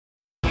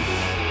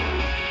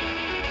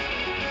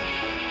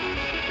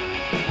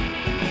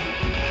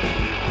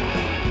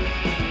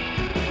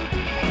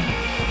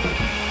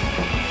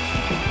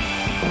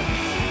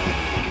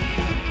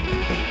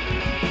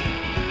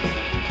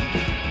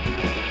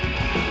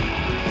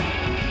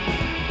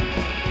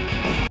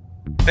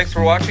Thanks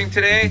for watching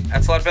today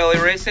at Slot Valley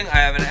Racing. I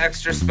have an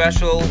extra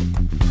special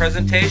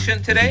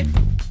presentation today.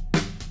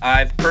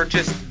 I've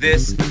purchased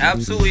this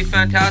absolutely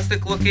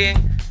fantastic looking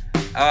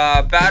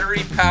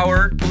battery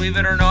powered, believe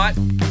it or not,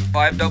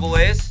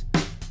 5AAs.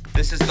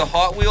 This is the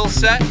Hot Wheels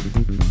set.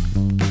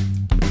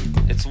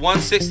 It's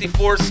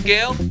 1/64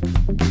 scale,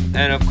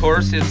 and of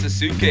course it's a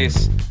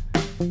suitcase.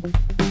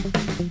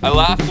 I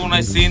laughed when I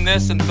seen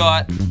this and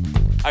thought,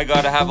 I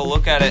gotta have a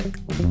look at it.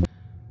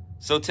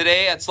 So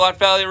today at Slot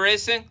Valley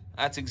Racing,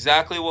 that's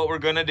exactly what we're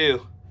gonna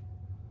do.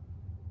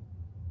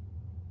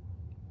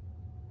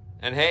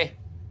 And hey,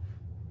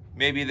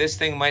 maybe this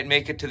thing might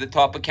make it to the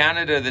top of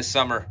Canada this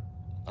summer.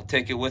 I'll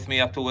take it with me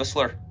up to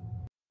Whistler.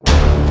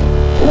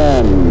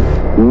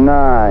 10,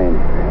 9,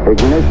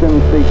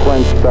 ignition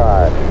sequence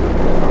start.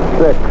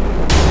 6,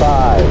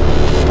 5,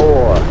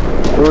 4,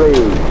 3,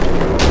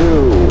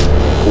 2,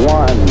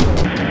 1.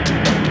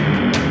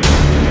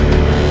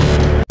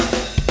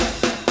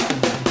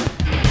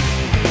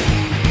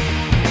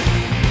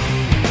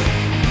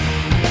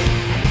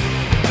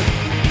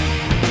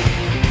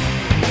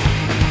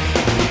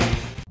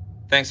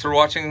 Thanks for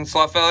watching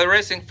Slot Valley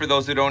Racing. For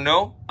those who don't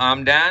know,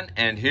 I'm Dan,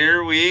 and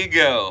here we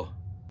go.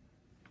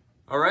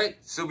 All right,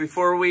 so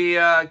before we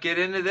get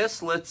into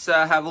this, let's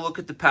have a look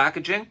at the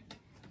packaging.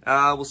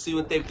 We'll see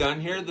what they've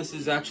done here. This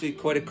is actually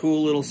quite a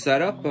cool little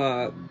setup.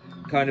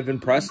 Kind of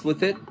impressed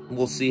with it.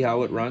 We'll see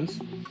how it runs.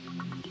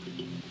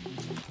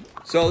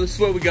 So this is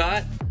what we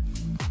got.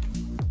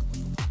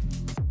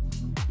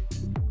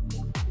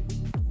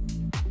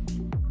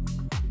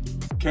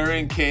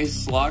 Carrying case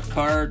slot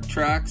car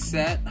track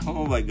set.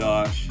 Oh my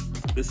gosh,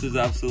 this is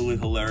absolutely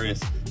hilarious.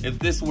 If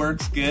this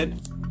works good,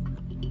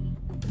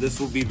 this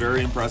will be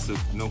very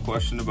impressive, no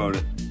question about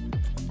it.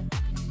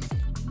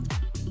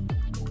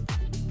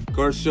 Of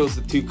course, shows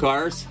the two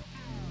cars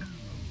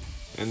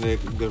and the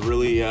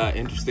really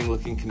interesting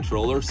looking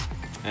controllers.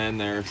 And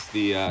there's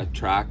the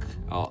track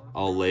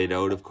all laid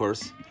out, of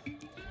course.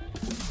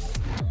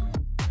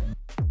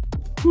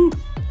 Whew.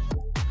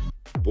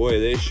 Boy,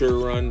 they sure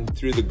run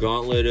through the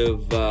gauntlet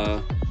of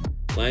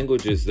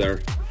languages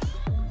there.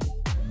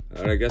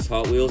 I guess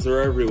Hot Wheels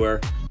are everywhere.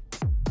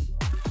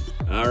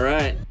 All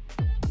right.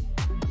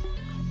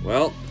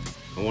 Well,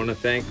 I want to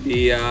thank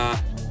the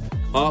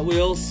Hot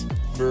Wheels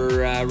for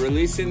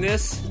releasing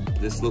this.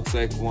 This looks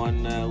like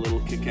one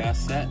little kick-ass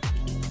set.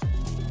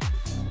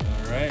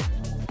 All right.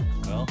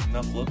 Well,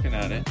 enough looking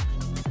at it.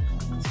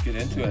 Let's get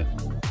into it.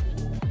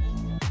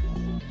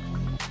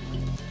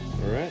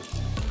 All right.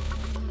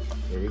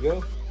 There we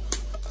go.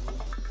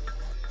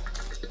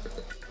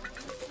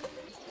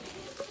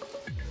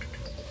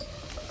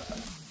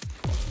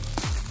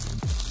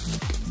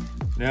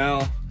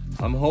 Now,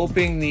 I'm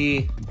hoping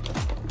the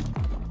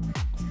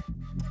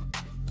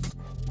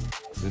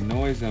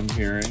noise I'm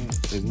hearing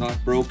is not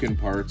broken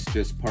parts,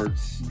 just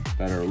parts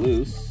that are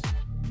loose.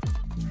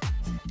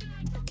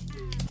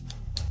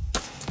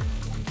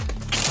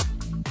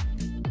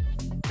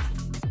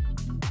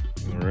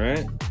 All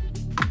right.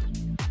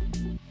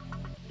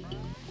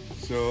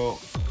 So,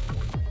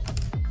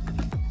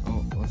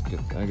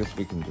 I guess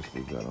we can just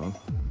leave that on.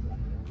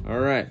 All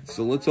right,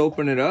 so let's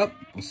open it up.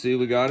 We'll see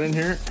what we got in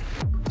here.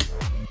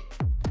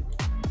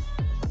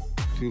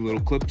 Two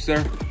little clips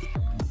there.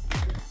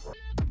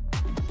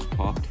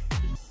 Popped.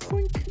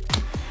 Boink.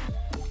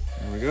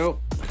 There we go.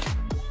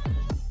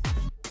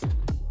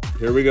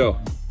 Here we go.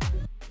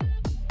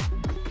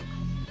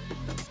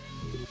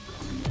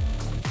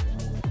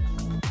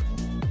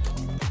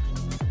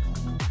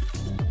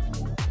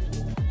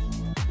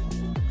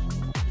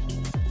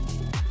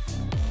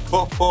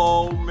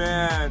 Oh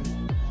man,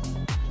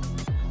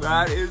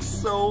 that is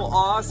so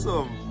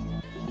awesome.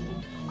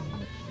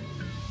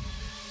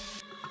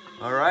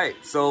 All right,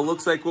 so it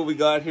looks like what we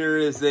got here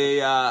is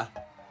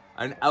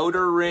an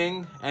outer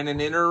ring and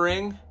an inner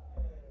ring,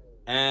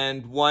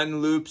 and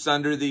one loops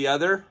under the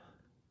other.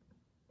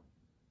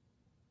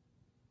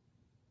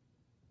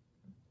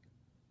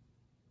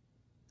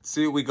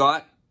 See what we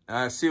got,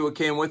 see what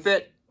came with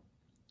it.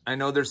 I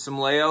know there's some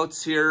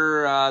layouts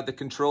here, the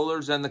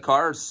controllers and the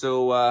cars,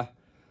 so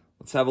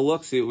let's have a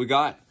look, see what we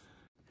got.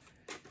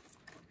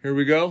 Here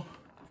we go.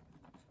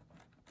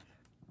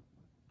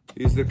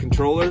 These are the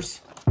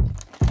controllers.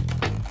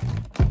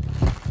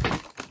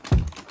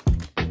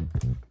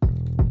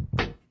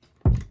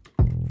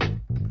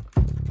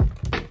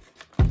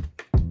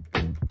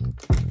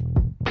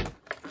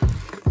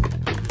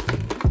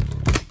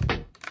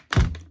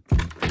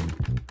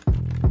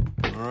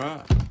 All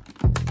right.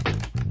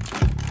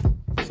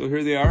 So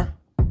here they are.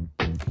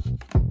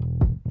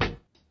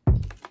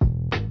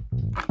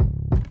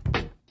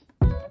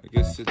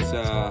 It's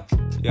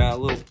yeah,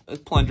 a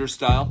plunger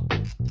style.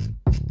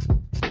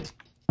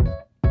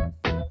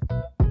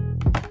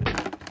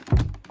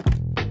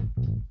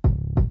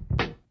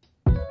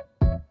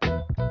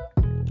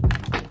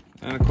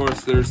 And of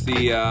course there's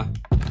the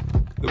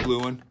blue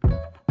one.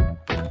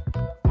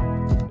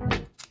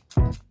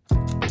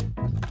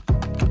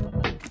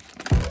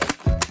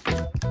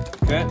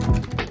 Okay.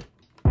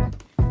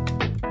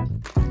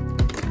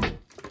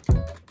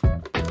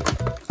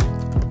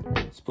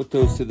 Put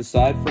those to the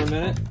side for a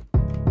minute.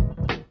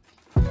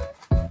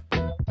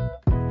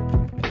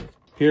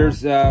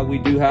 Here's, we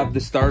do have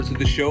the stars of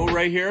the show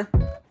right here.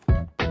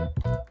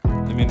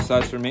 I mean,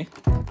 size for me.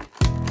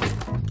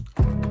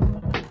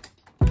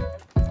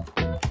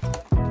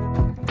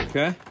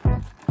 Okay.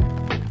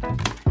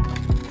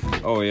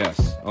 Oh,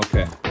 yes.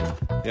 Okay.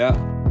 Yeah.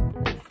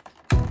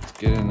 Let's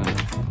get in there.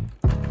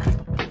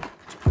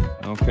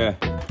 Okay.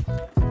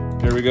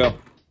 Here we go.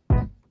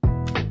 What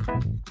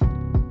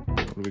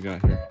do we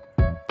got here?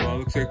 Oh,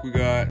 looks like we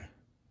got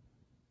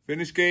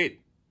finish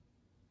gate.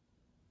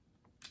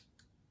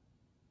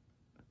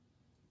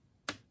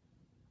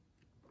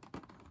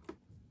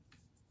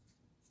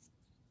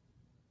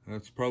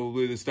 That's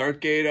probably the start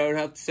gate, I would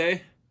have to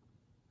say.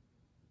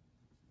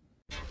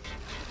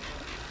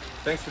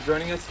 Thanks for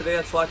joining us today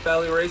at Slack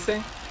Valley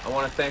Racing. I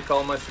want to thank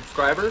all my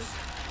subscribers.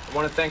 I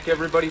want to thank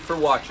everybody for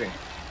watching.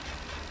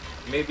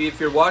 Maybe if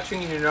you're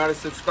watching and you're not a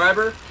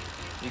subscriber,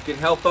 you can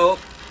help out,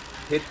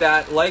 hit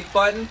that like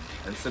button,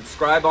 and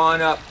subscribe on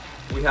up.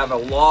 We have a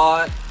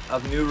lot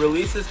of new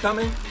releases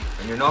coming,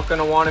 and you're not going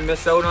to want to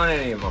miss out on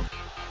any of them.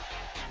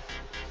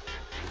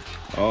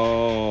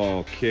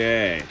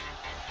 Okay,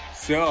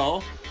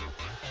 so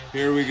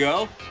here we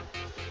go.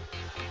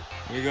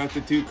 We got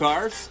the two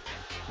cars.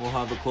 We'll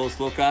have a close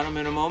look at them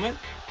in a moment.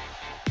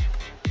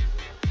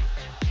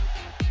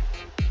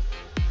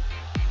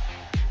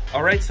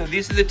 All right, so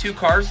these are the two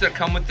cars that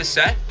come with the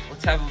set.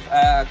 Let's have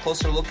a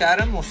closer look at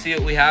them. We'll see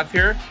what we have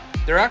here.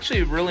 They're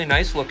actually really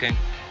nice looking.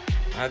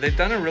 They've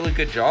done a really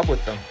good job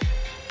with them.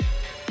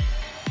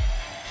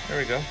 There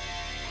we go.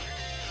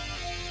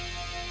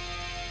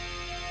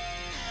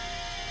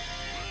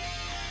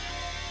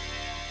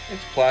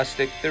 It's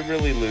plastic, they're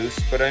really loose,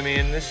 but I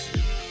mean, this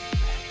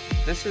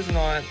is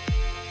not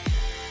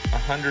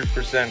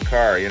 100%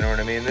 car, you know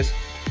what I mean?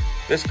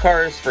 This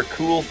car is for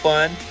cool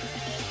fun.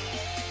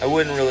 I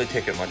wouldn't really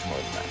take it much more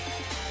than that.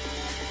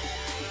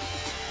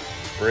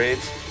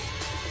 Braids.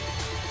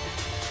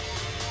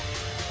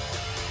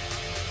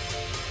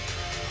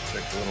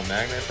 Like a little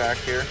magnet back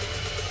here.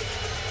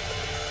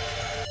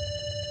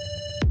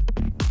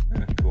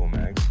 Cool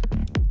mags.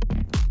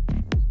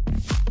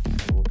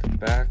 Look at the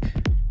back.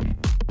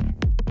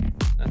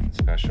 Nothing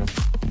special.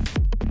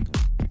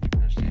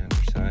 There's the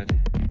underside.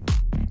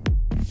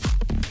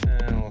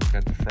 And look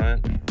at the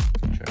front.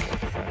 Check out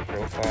the front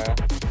profile.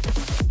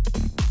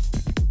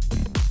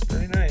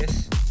 Pretty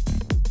nice.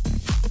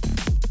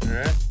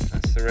 Alright,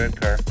 that's the red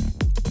car.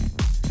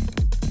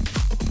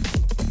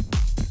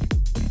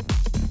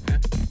 Okay,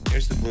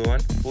 here's the blue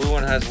one. Blue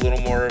one has a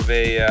little more of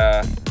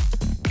a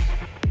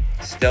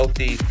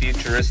stealthy,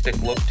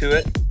 futuristic look to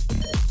it.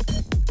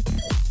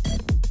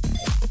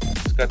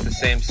 It's got the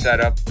same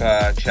setup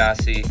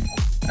chassis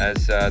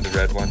as the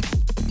red one.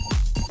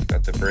 It's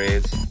got the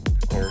braids,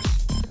 of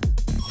course.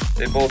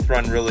 They both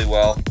run really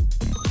well.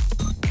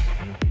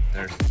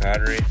 There's the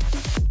battery.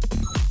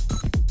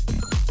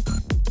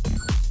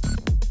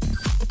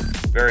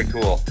 Very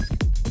cool.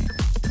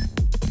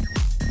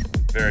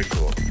 Very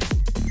cool.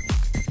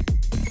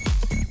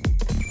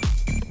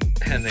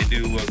 And they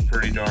do look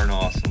pretty darn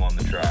awesome on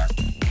the track.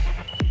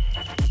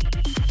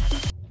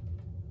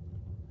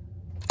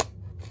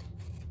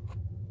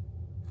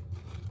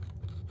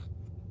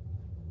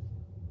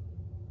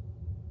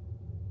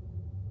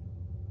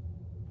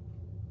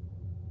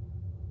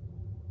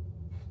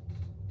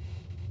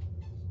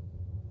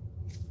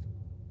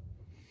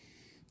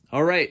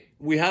 All right,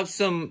 we have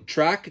some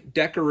track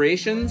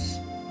decorations.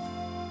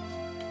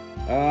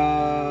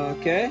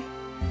 Okay.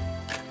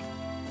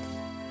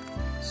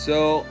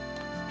 So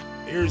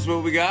here's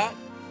what we got.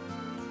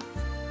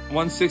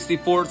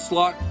 1/64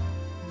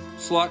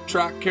 slot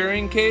track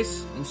carrying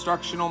case,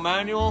 instructional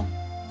manual.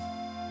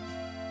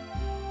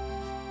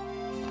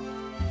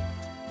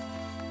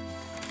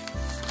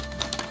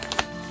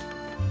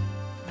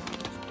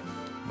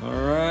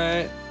 All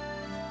right.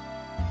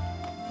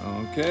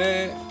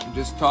 Okay.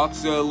 Just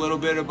talks a little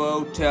bit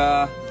about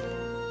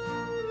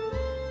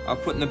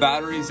putting the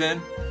batteries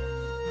in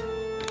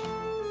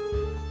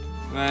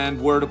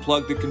and where to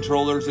plug the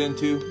controllers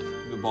into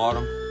the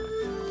bottom,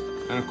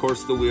 and of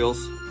course the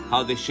wheels,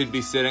 how they should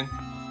be sitting,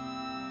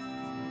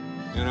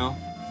 you know,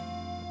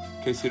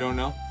 in case you don't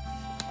know.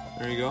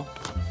 There you go.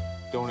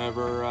 Don't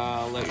ever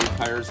let your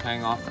tires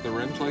hang off the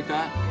rims like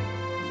that.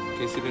 In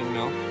case you didn't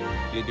know,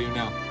 you do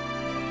now.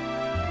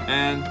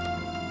 And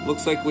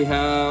looks like we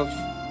have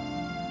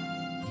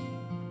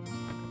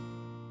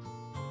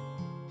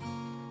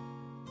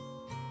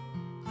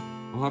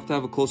I'll have to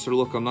have a closer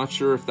look. I'm not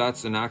sure if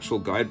that's an actual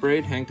guide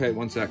braid. Hang tight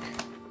one sec.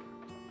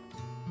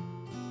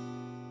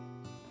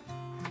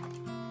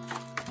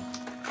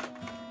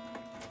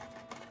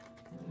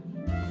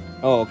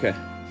 Oh, okay.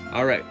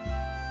 All right.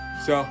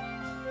 So,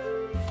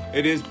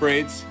 it is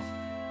braids.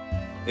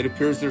 It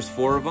appears there's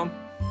 4 of them.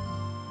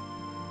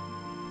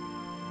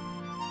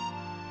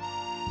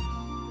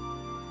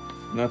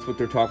 And that's what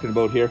they're talking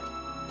about here.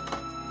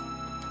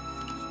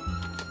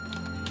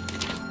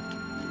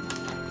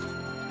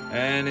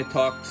 And it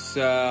talks,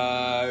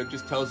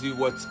 just tells you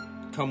what's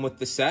come with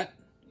the set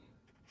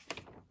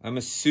I'm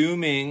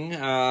assuming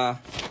the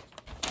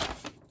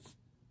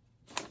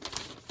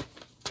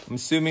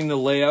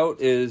layout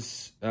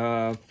is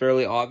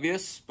fairly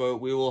obvious, but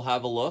we will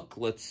have a look.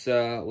 Let's see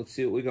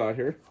what we got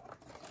here.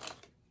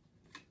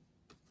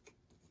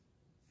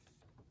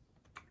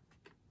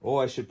 Oh,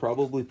 I should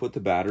probably put the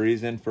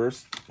batteries in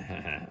first.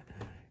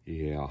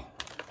 Yeah,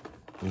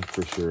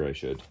 for sure I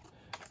should.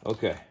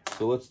 Okay,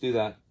 so let's do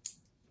that.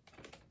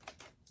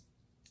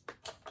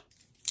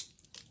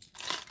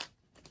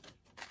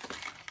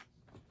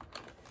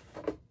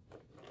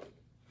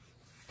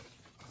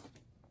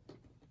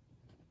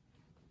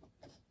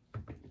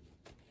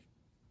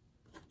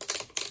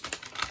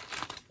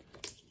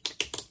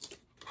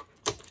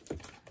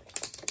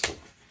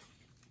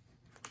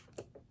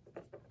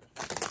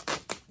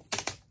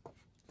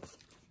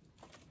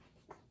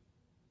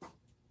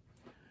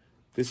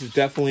 This is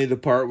definitely the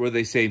part where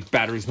they say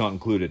batteries not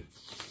included.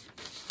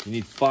 You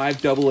need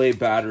 5 AA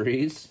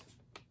batteries.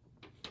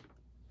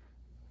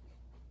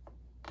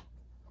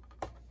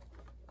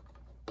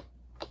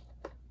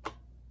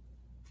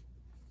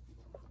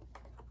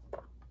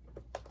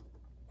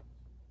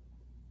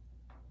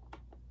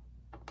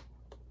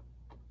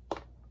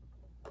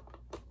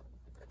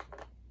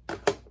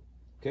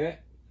 Okay.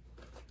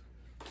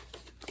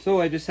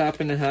 So I just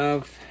happen to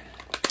have,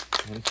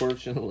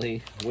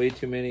 unfortunately, way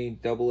too many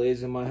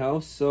AA's in my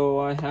house, so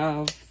I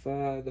have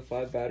the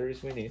 5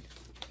 batteries we need.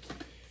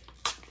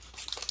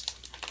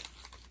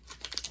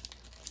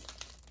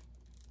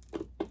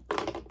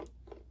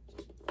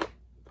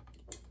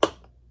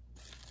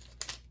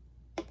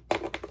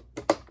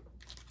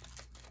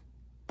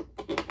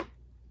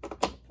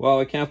 Well,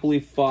 I can't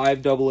believe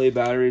 5 AA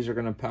batteries are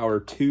going to power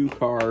 2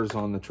 cars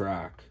on the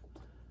track.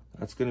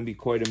 That's going to be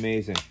quite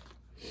amazing.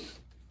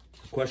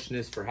 The question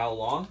is, for how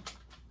long?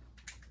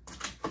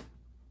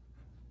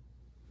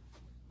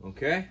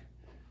 Okay,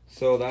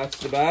 so that's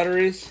the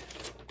batteries.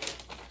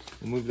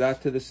 We'll move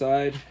that to the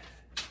side.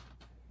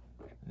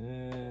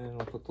 And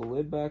I'll put the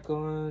lid back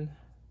on.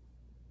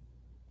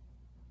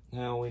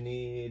 Now we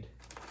need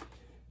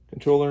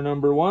controller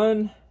number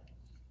 1.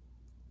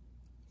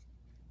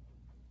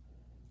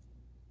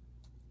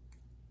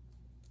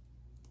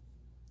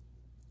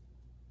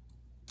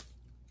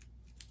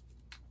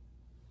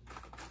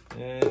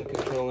 And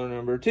controller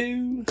number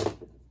 2.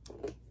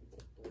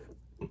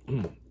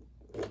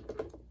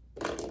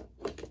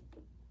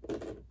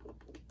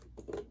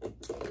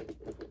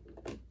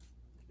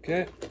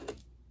 Okay.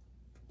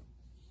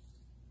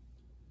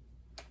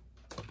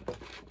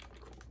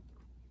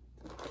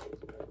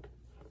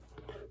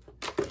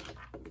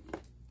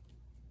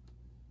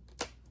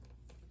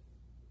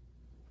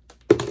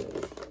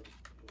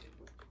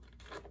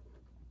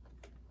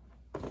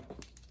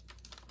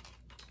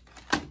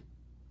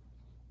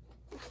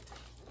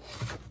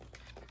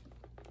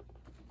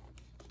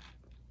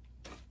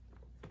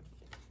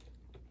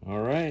 All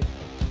right.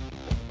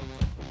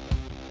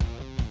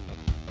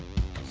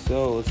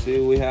 So let's see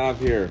what we have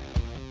here.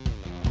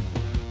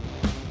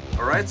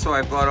 All right, so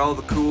I've got all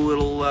the cool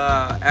little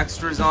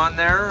extras on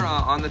there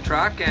on the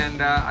track,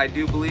 and I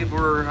do believe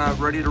we're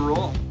ready to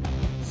roll.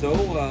 So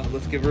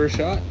let's give her a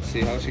shot,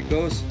 see how she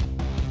goes.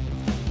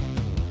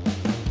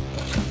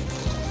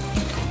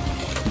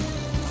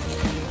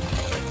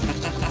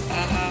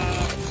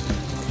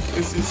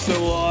 This is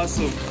so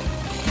awesome.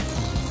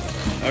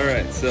 All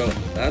right, so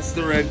that's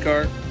the red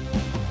car.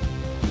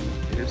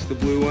 Here's the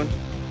blue one.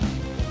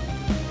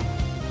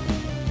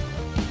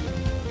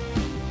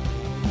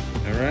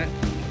 All right.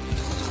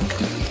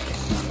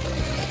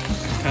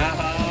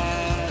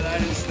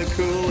 That is the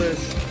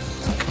coolest.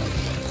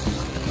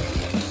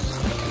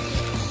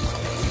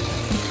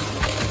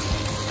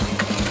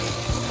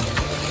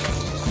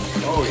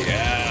 Oh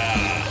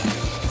yeah.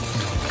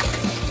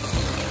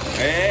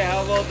 Hey,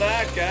 how about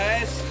that,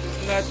 guys?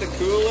 Isn't that the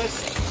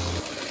coolest?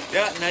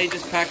 Yeah, now you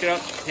just pack it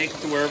up, take it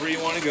to wherever you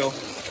want to go.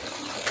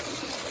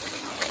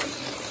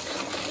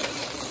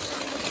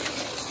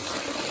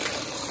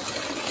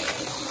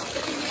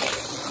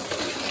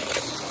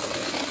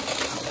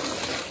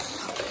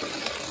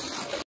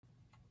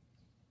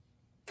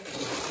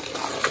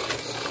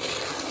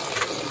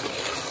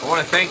 I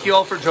want to thank you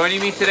all for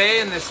joining me today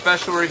in this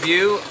special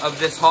review of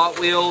this Hot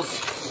Wheels,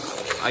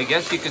 I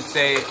guess you could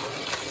say,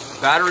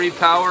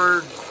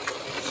 battery-powered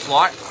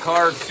slot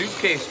car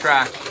suitcase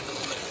track.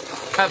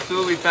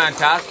 Absolutely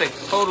fantastic.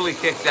 Totally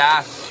kicks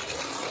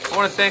ass. I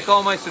want to thank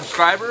all my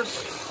subscribers.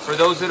 For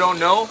those who don't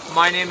know,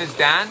 my name is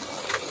Dan.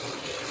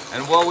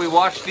 And while we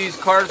watch these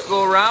cars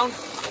go around,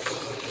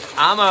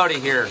 I'm out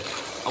of here.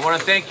 I want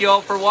to thank you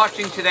all for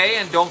watching today,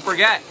 and don't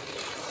forget,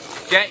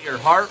 get your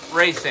heart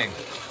racing.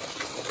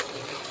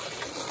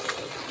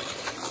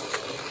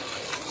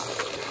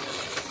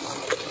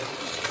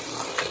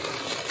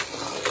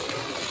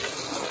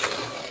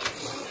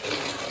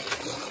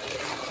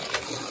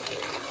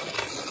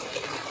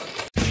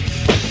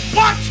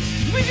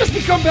 Just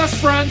become best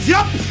friends.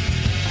 Yep.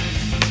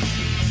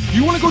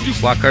 You want to go do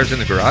slot cars in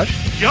the garage?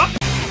 Yep.